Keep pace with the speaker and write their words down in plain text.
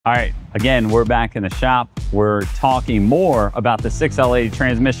All right, again, we're back in the shop. We're talking more about the 6L80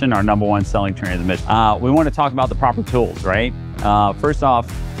 transmission, our #1 selling transmission. We want to talk about the proper tools, right? First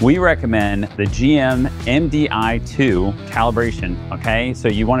off, we recommend the GM MDI2 calibration, okay? So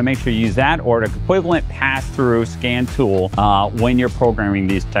you want to make sure you use that or an equivalent pass-through scan tool when you're programming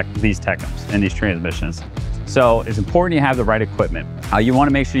these techniums and these transmissions. So it's important you have the right equipment. You want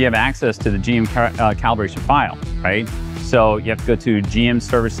to make sure you have access to the GM calibration file, right? So you have to go to GM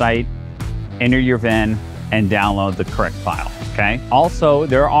server site, enter your VIN, and download the correct file, okay? Also,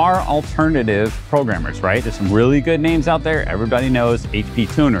 there are alternative programmers, right? There's some really good names out there. Everybody knows HP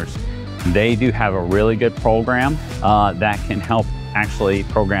Tuners. They do have a really good program that can help actually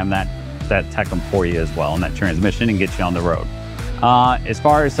program that techum for you as well, and that transmission, and get you on the road. As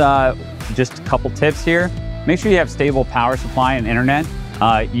far as just a couple tips here, make sure you have stable power supply and internet.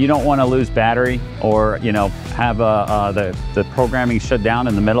 You don't want to lose battery or have the programming shut down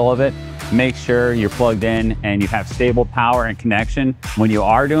in the middle of it. Make sure you're plugged in and you have stable power and connection when you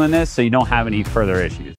are doing this, so you don't have any further issues.